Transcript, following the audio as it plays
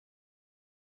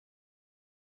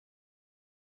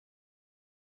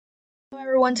Hello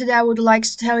everyone, today I would like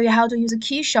to tell you how to use a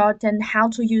keyshot and how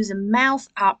to use a mouth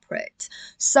output.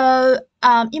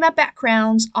 In my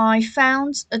background, I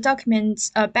found a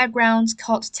document background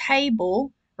called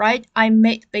table, right? I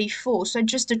made before. So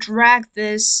just to drag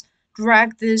this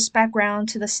background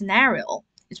to the scenario.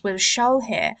 It will show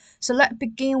here. So let's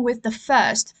begin with the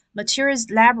first materials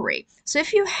library. So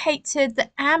if you hated the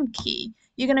M key,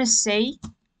 you're gonna see,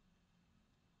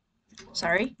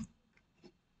 sorry,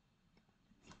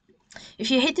 if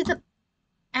you hated the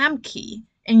M key,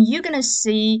 and you're gonna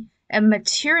see a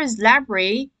materials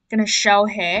library gonna show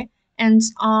here, and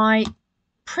I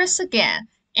press again,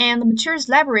 and the materials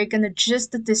library gonna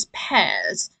just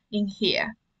disappears in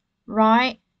here,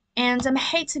 right? And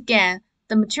hit again,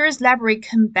 the materials library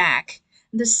come back.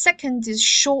 The second is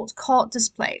shortcut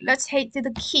display. Let's hit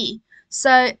the key.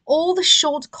 So all the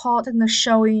shortcut are gonna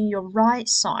show in your right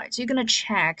side. So you're gonna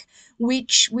check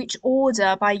which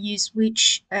order by use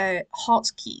which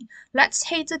hotkey. Let's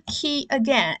hit the key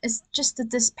again. It's just the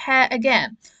display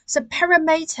again. So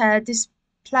parameter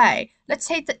display. Let's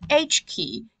hit the H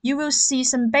key. You will see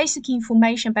some basic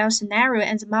information about scenario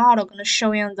and the model gonna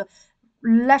show you on the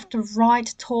left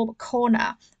right top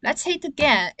corner. Let's hit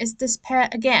again. It's display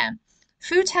again.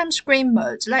 Full-time screen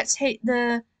mode. Let's hit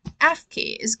the F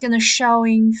key. It's gonna show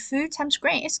in full-time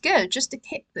screen. It's good just to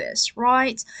keep this,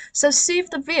 right? So save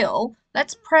the view.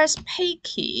 Let's press P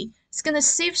key. It's gonna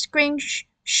save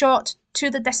screenshot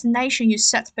to the destination you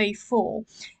set before.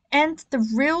 And the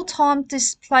real-time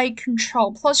display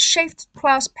control plus Shift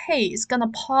plus P is gonna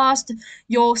pause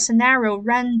your scenario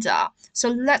render. So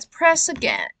let's press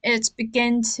again. It's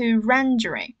begin to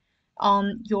rendering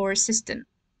on your system.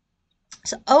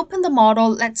 So open the model,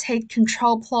 let's hit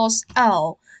Control plus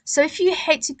L. So if you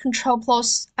hit Control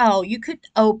plus L, you could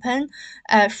open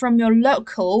from your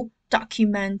local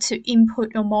document to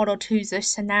input your model to the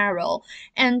scenario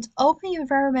and open your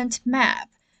environment map.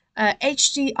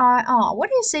 HDIR.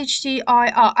 What is HDIR?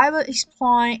 I will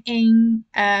explain in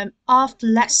after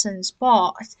lessons,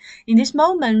 but in this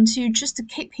moment, you just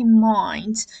keep in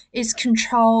mind is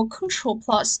Control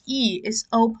plus E is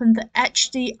open the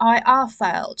HDIR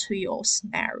file to your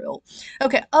scenario.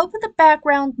 Okay, open the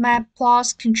background map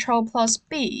plus Control plus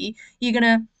B. You're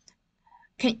gonna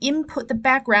can input the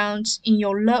background in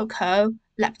your local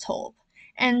laptop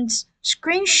and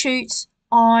screenshot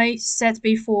I said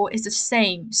before is the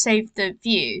same. Save the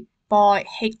view by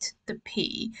hit the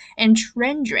P and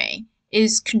rendering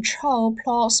is Control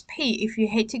plus P. If you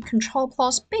hit Control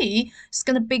plus B, it's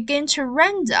gonna begin to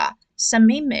render some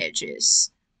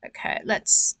images. Okay,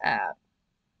 let's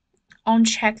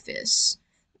uncheck this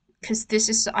because this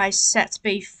is I set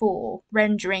before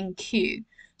rendering queue.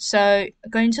 So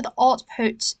going to the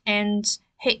output and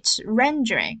hit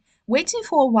rendering. Waiting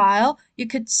for a while, you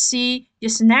could see your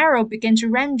scenario begin to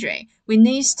rendering. We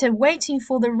need to waiting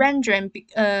for the rendering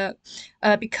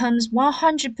becomes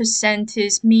 100%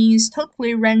 is means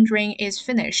totally rendering is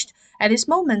finished. At this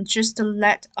moment, just to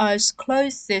let us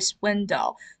close this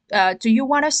window. Do you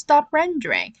want to stop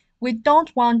rendering? We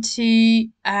don't want to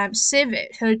save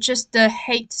it. So just the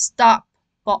hit stop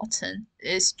button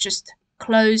is just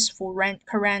close for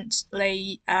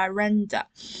currently render.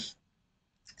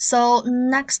 So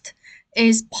next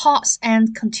is pause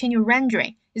and continue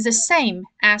rendering. It's the same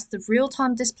as the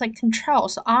real-time display control,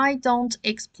 so I don't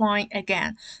explain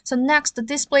again. So next, the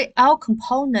display L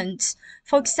component.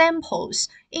 For examples,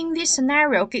 in this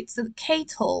scenario, it's the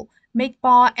kettle made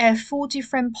by 4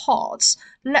 different parts.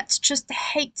 Let's just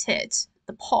hit it.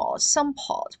 The part, some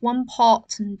part, one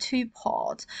part and two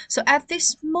part. So at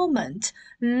this moment,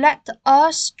 let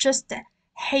us just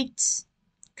hit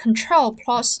Control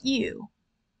plus U.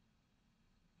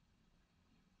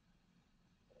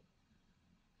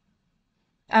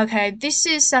 Okay, this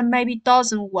is maybe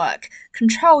doesn't work.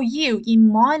 Control U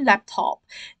in my laptop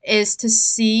is to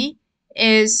see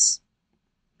is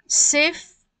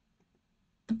save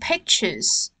the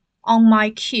pictures on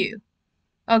my queue.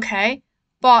 Okay,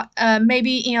 but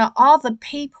maybe in other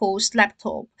people's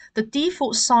laptop, the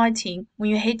default setting when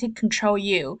you hit Control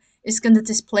U is going to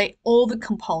display all the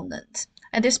components.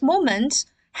 At this moment,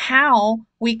 how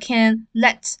we can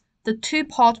let the two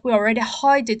parts we already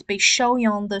hide it be showing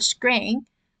on the screen.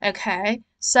 Okay,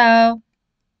 so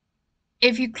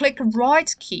if you click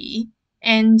right key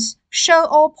and show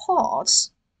all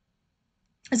parts,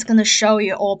 it's going to show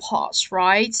you all parts,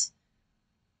 right?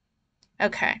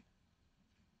 Okay.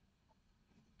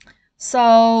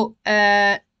 So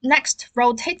next,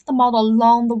 rotate the model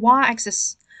along the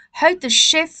y-axis. Hold the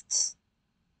Shift,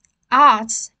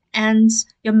 Alt, and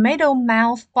your middle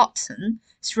mouse button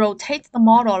to rotate the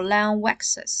model along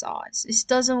y-axis sides. It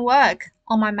doesn't work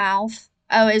on my mouse.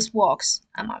 Oh, it works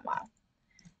on my mouth.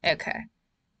 Okay.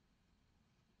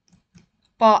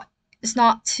 But it's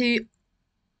not too...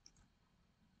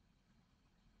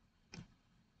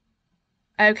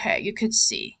 Okay, you could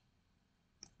see.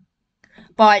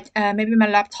 But maybe my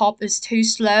laptop is too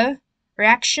slow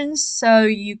reactions, so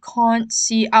you can't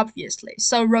see obviously.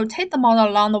 So rotate the model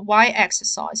along the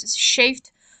y-axis. It's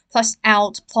Shift plus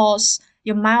Alt plus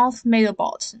your mouth middle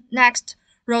button. Next,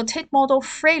 rotate model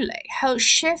freely. Hold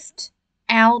Shift,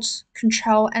 Alt,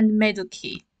 Control, and middle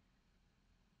key.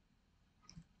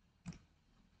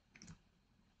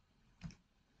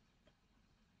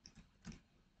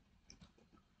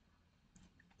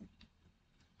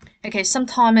 Okay,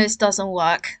 sometimes it doesn't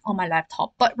work on my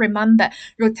laptop, but remember,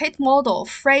 rotate model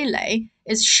freely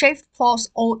is Shift plus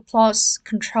Alt plus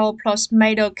Control plus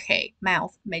middle key,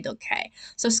 mouth middle key.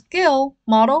 So scale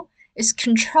model is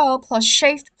Control plus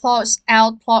Shift plus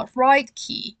Alt plus right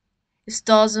key. It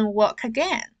doesn't work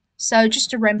again. So just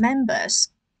to remember,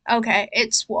 okay,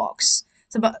 it works.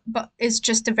 So but it's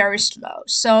just very slow.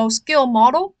 So scale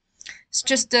model is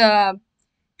just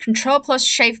Control plus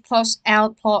Shift plus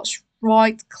Alt plus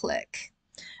right click.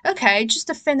 Okay, just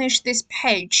to finish this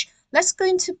page, let's go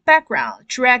into background.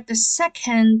 Drag the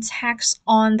second text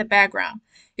on the background.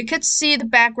 You could see the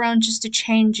background just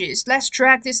changes. Let's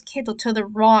drag this keyboard to the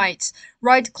right.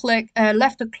 Right click,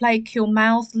 left click your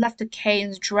mouse, left key,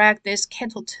 and drag this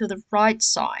keyboard to the right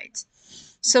side.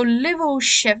 So level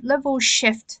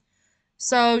shift.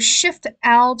 So Shift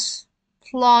Alt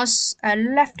plus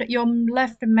your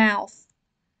left mouse.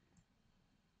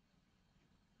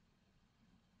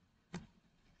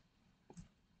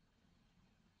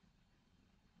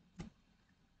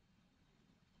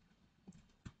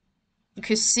 You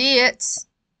can see it.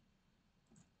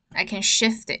 I can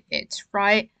shift it,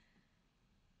 right?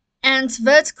 And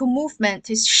vertical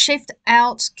movement is Shift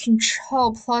Alt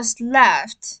Control plus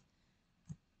left.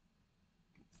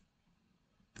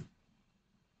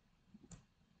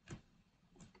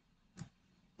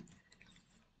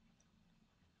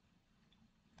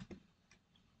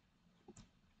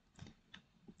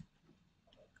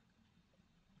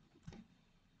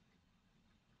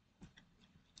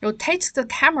 Rotate the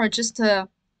camera just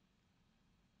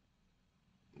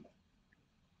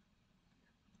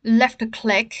left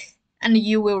click and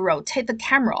you will rotate the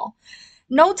camera.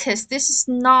 Notice this is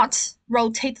not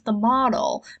rotate the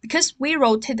model because we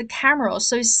rotate the camera,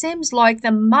 so it seems like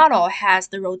the model has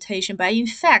the rotation, but in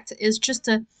fact it's just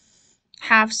to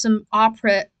have some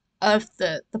operate of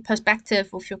the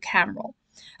perspective of your camera.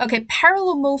 Okay,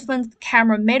 parallel movement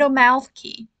camera middle mouse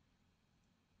key.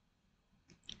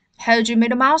 Hold your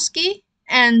middle mouse key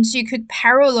and you could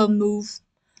parallel move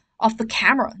of the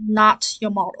camera, not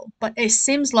your model. But it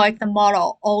seems like the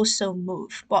model also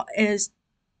move, but it's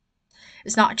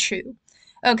not true.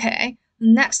 Okay,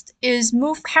 next is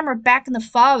move camera back and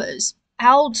forwards.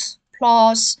 Alt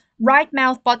plus right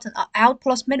mouse button, Alt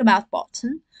plus middle mouse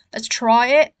button. Let's try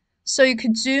it. So you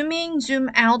could zoom in, zoom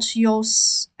out your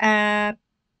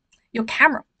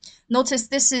camera. Notice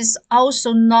this is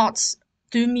also not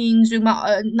zoom in, zoom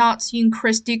out, not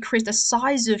decrease the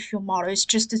size of your model. It's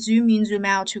just zoom in, zoom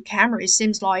out your camera. It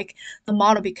seems like the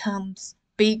model becomes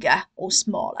bigger or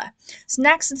smaller. So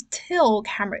next, tilt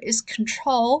camera is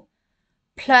Control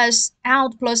plus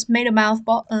Alt plus middle mouse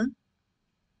button.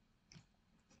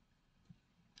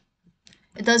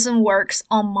 It doesn't work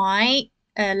on my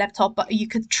laptop, but you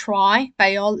could try by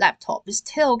your laptop. It's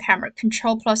tilt camera,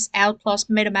 Control plus Alt plus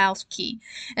middle mouse key.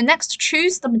 And next,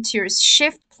 choose the materials,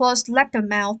 Shift plus left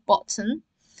mouse button.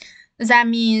 That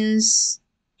means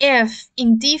if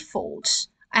in default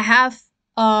I have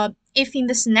if in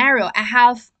the scenario I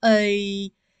have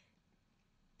a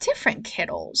different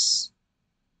kettles,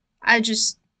 I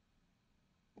just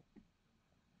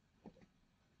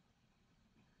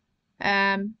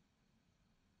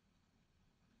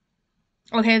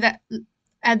okay, that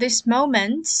at this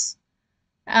moment,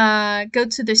 go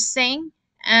to the scene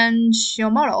and your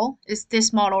model is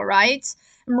this model, right?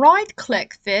 Right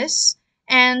click this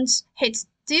and hit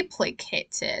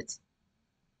duplicated.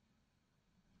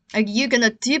 Like you're gonna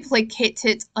duplicate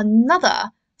it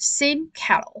another same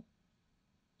kettle.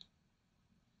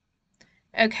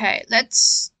 Okay,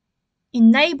 let's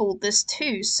enable this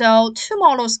too. So two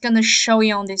models gonna show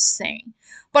you on this scene,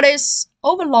 but it's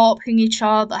overlapping each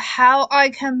other. How I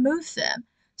can move them?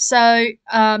 So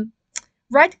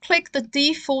right click the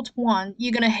default one.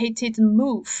 You're gonna hit it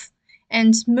move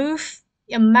and move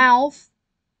your mouth.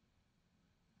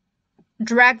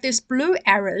 Drag these blue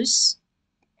arrows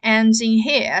and in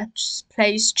here just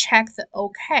please check the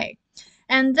OK.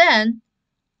 And then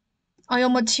on your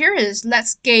materials,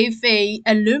 let's give a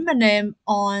aluminum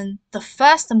on the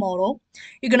first model.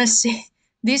 You're gonna see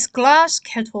this glass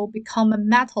kettle become a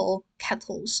metal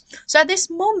kettles. So at this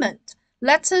moment,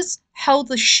 let us hold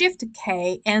the Shift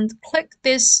key and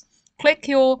click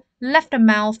your left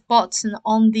mouse button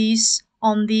on these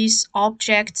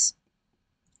objects.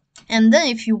 And then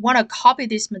if you want to copy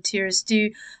these materials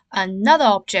to another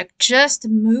object, just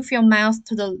move your mouse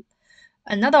to the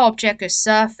another object or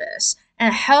surface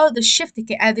and hold the Shift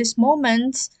key at this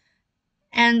moment,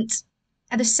 and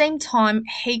at the same time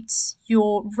hit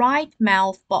your right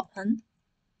mouse button.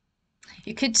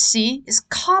 You could see it's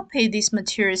copy these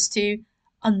materials to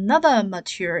another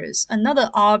materials, another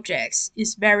objects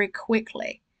is very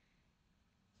quickly.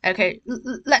 Okay,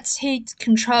 let's hit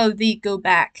Control V, go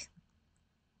back.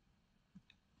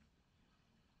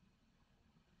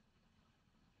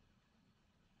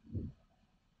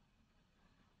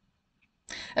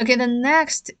 Okay, the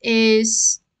next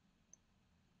is,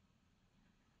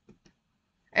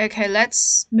 okay,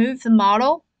 let's move the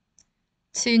model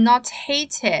to not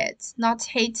hate it,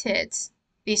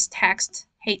 this text,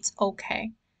 hit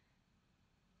OK.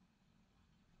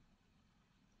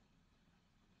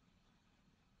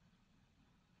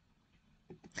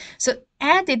 So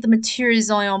edit the materials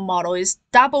on your model is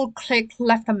double click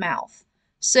left mouse.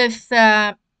 So if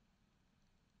I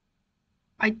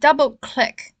double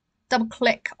click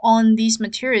on these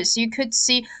materials, you could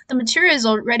see the materials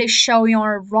already showing on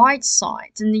the right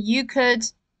side, and you could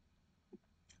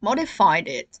modify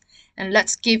it. And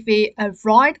let's give it a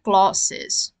right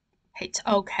glasses. Hit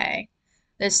OK.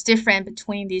 There's difference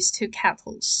between these two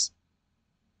kettles.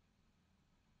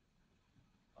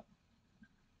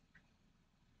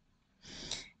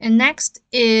 And next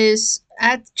is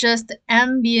adjust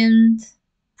ambient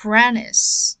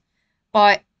brightness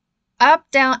by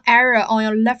up down arrow on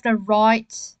your left and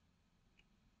right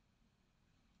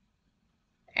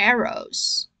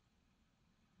arrows.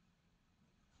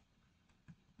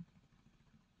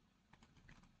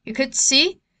 You could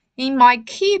see in my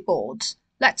keyboard,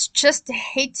 let's just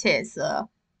hit it the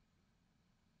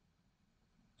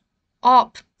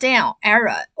up down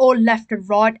arrow or left and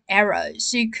right arrow,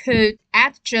 so you could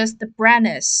adjust the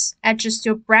brightness, adjust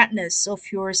your brightness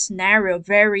of your scenario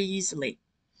very easily.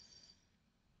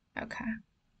 Okay.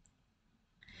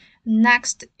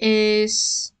 Next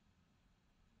is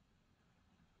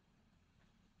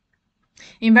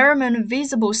environment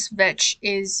visible switch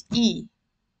is E.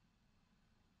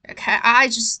 Okay, I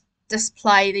just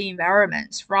display the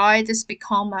environment, right? It's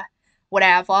become a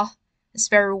whatever. It's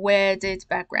very weirded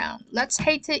background. Let's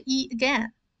hit it E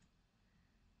again.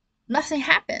 Nothing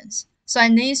happens. So I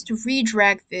need to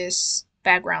redrag this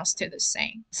backgrounds to the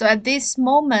same. So at this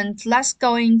moment, let's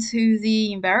go into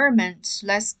the environment.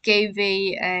 Let's give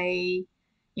it a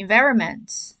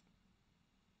environment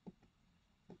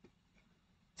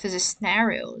to the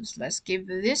scenarios. Let's give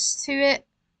this to it.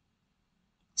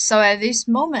 So at this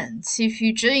moment, if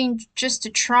you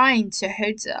just trying to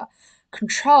hold the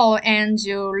Control and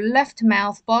your left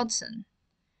mouse button,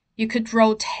 you could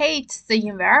rotate the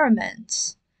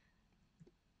environment.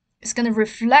 It's going to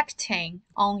reflecting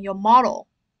on your model.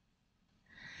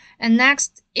 And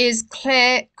next is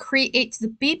create the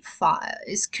beep file.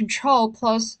 It's Control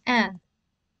plus N.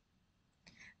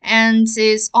 And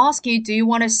it's asking you, do you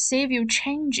want to save your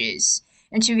changes?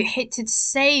 And if you hit it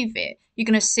save it, you're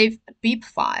going to save a beep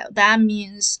file. That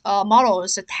means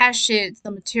models attached the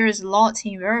materials lot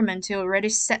environment to already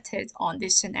set it on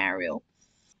this scenario.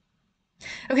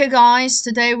 Okay guys,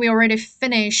 today we already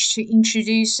finished to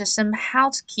introduce some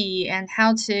hotkey and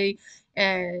how to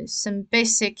some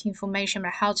basic information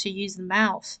about how to use the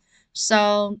mouse.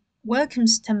 So welcome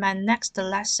to my next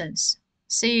lessons.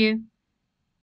 See you.